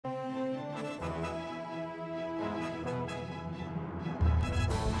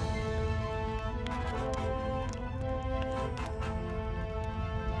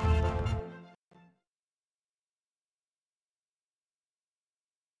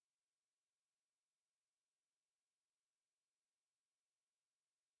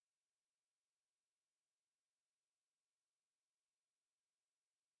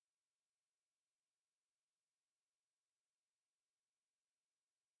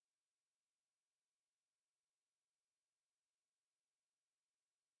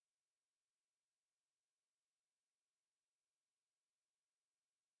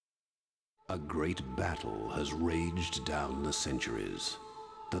A great battle has raged down the centuries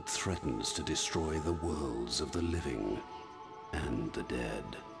that threatens to destroy the worlds of the living and the dead.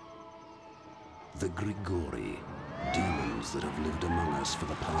 The Grigori, demons that have lived among us for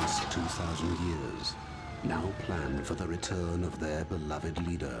the past 2,000 years, now plan for the return of their beloved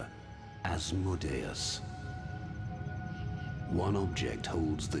leader, Asmodeus. One object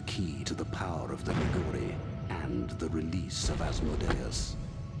holds the key to the power of the Grigori and the release of Asmodeus.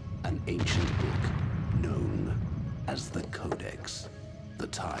 An ancient book known as the Codex. The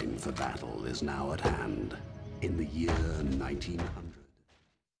time for battle is now at hand, in the year 1900.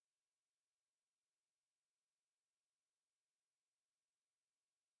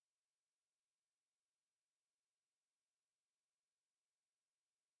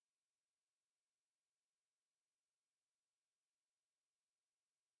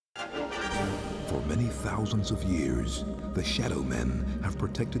 For many thousands of years, the Shadow Men have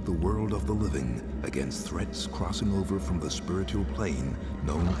protected the world of the living against threats crossing over from the spiritual plane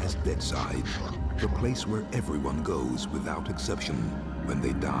known as Deadside, the place where everyone goes without exception when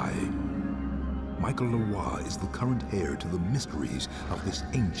they die. Michael Leroy is the current heir to the mysteries of this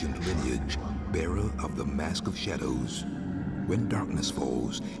ancient lineage, bearer of the Mask of Shadows. When darkness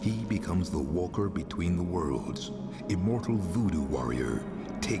falls, he becomes the walker between the worlds, immortal voodoo warrior,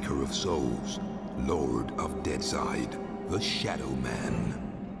 taker of souls, Lord of Deadside, the Shadow Man.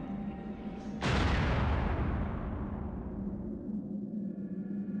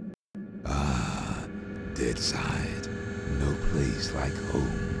 Ah, Deadside, no place like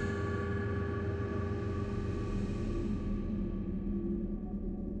home.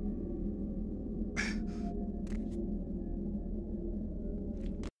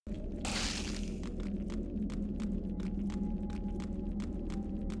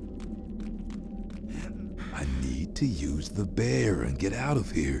 I need to use the bear and get out of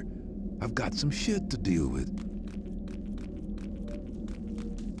here. I've got some shit to deal with.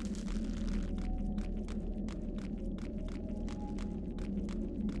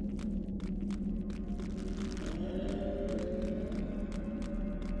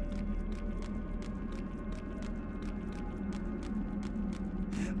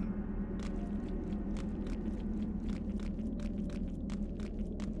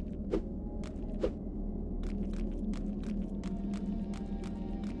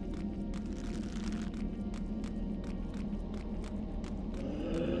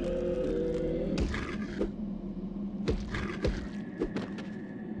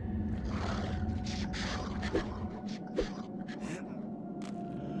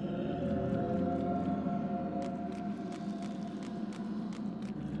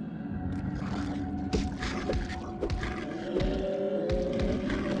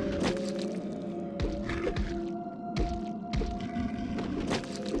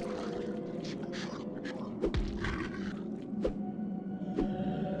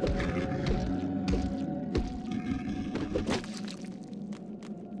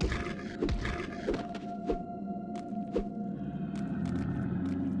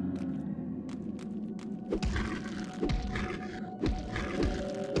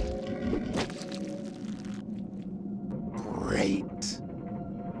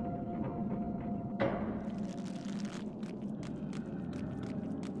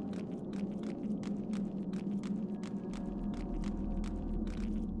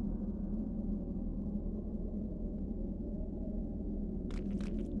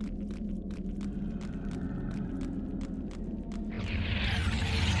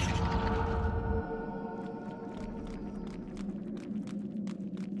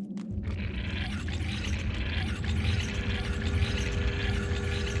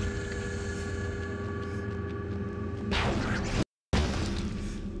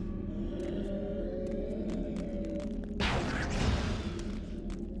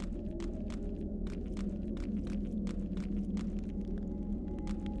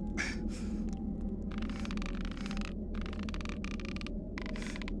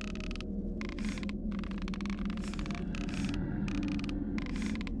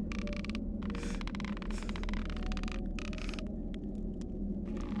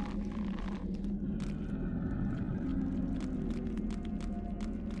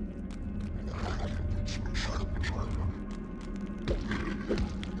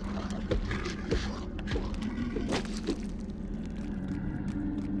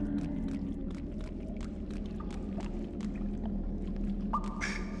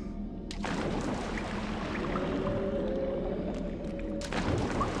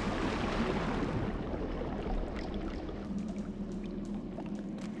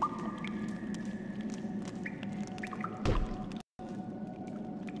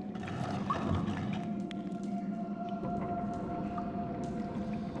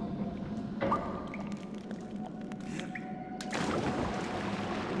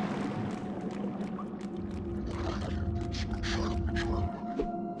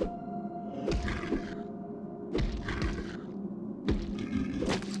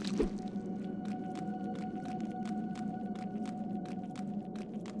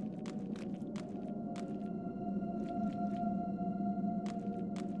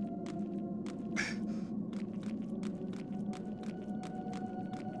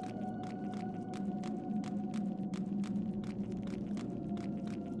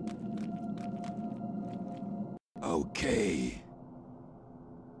 decay.